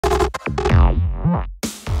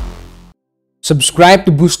Subscribe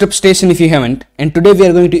to BoostUpStation if you haven't, and today we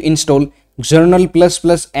are going to install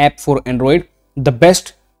Xournal++ app for Android, the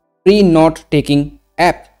best free note-taking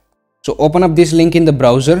app. So open up this link in the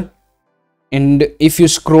browser, and if you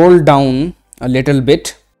scroll down a little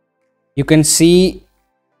bit, you can see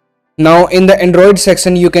now in the Android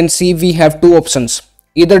section you can see we have two options: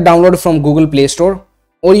 either download from Google Play Store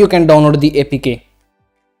or you can download the APK.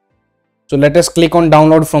 So let us click on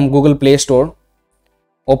download from Google Play Store.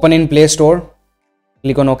 Open in Play Store,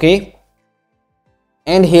 click on OK,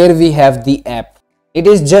 and here we have the app. It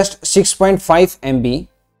is just 6.5 MB,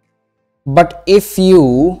 but if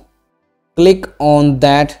you click on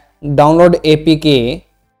that download APK,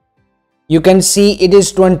 you can see it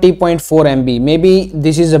is 20.4 MB. Maybe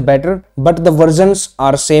this is a better, but the versions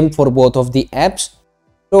are same for both of the apps.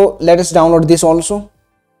 So let us download this also.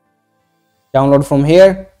 Download from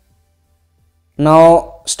here.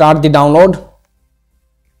 Now start the download,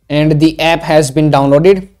 and the app has been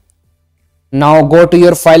downloaded. Now go to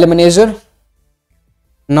your file manager.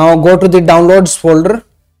 Now go to the downloads folder,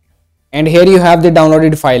 and here you have the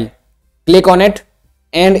downloaded file. Click on it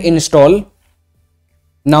and install.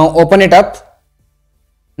 Now open it up.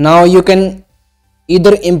 Now you can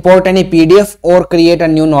either import any PDF or create a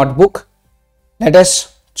new notebook. Let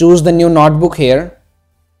us choose the new notebook here,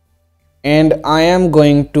 and I am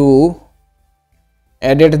going to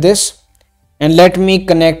edit this, and let me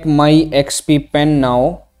connect my XP pen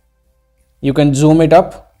now. You can zoom it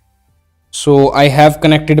up. So I have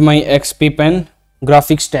connected my XP pen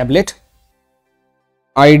graphics tablet.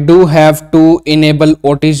 I do have to enable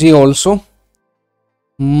OTG also.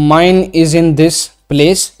 Mine is in this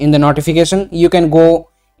place in the notification. You can go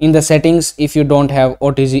in the settings if you don't have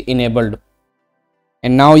OTG enabled.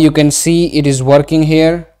 And now you can see it is working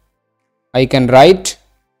here. I can write.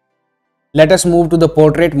 Let us move to the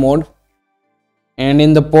portrait mode, and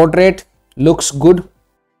in the portrait looks good.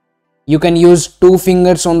 You can use two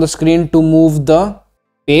fingers on the screen to move the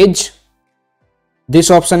page. This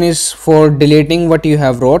option is for deleting what you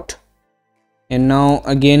have wrote, and now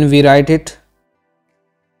again we write it.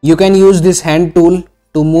 You can use this hand tool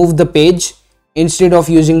to move the page instead of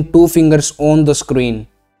using two fingers on the screen.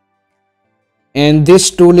 And this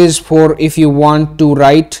tool is for if you want to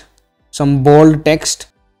write some bold text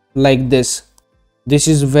like this. This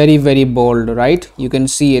is very bold, right? You can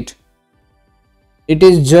see it. It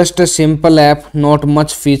is just a simple app, not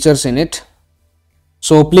much features in it.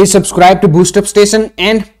 So please subscribe to BoostUpStation,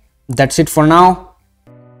 and that's it for now.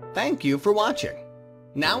 Thank you for watching.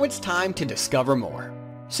 Now it's time to discover more.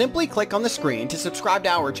 Simply click on the screen to subscribe to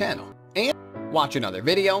our channel and watch another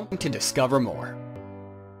video to discover more.